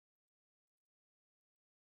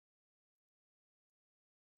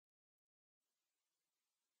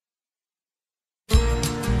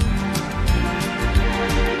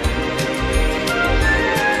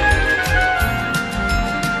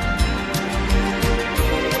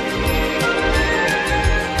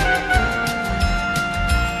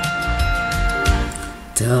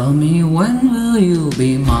Tell me, when will you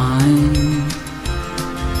be mine?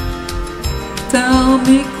 Tell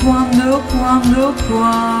me, quando, quando,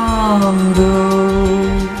 quando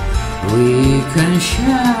we can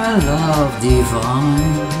share love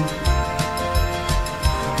divine.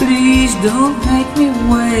 Please don't make me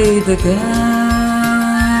wait again.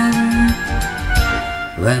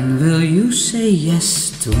 When will you say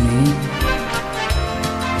yes to me?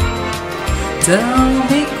 Tell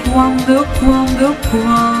me, quando, quando,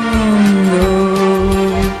 quando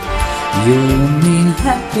you mean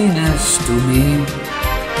happiness to me.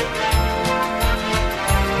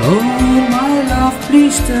 Oh my love,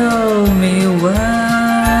 please tell me when.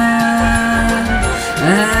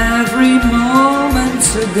 Every moment's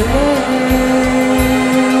a day,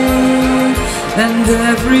 and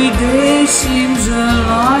every day seems a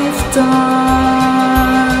lifetime.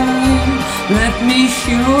 Let me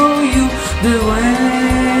show you the way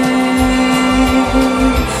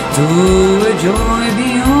to a joy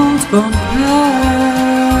beyond compare.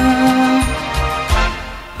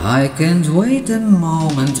 I can't wait a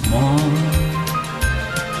moment more.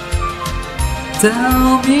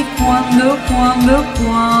 Tell me, quando, quando,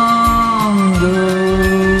 quando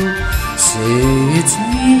say it's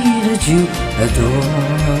me that you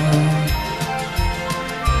adore.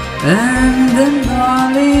 And then,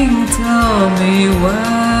 darling, tell me when.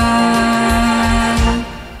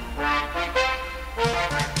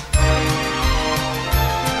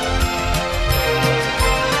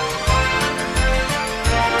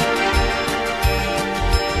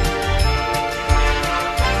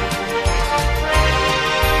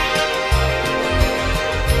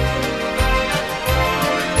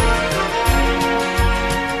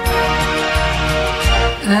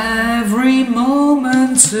 Every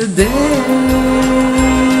moment's a day,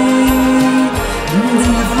 and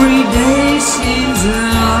every day seems a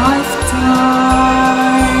lifetime.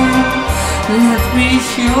 Let me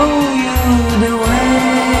show you the way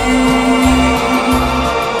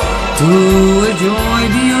to a joy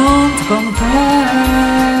beyond compare.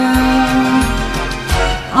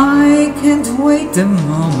 I can't wait a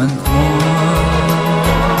moment more.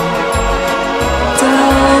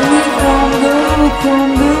 Tell me, quando,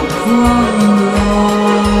 quando, quando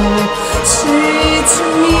say it's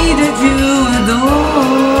me that you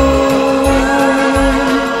adore.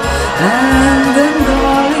 And then,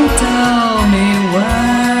 darling, tell me when.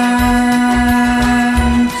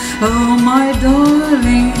 Oh my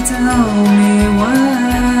darling, tell me when.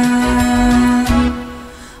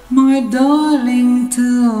 My darling,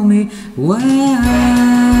 tell me when.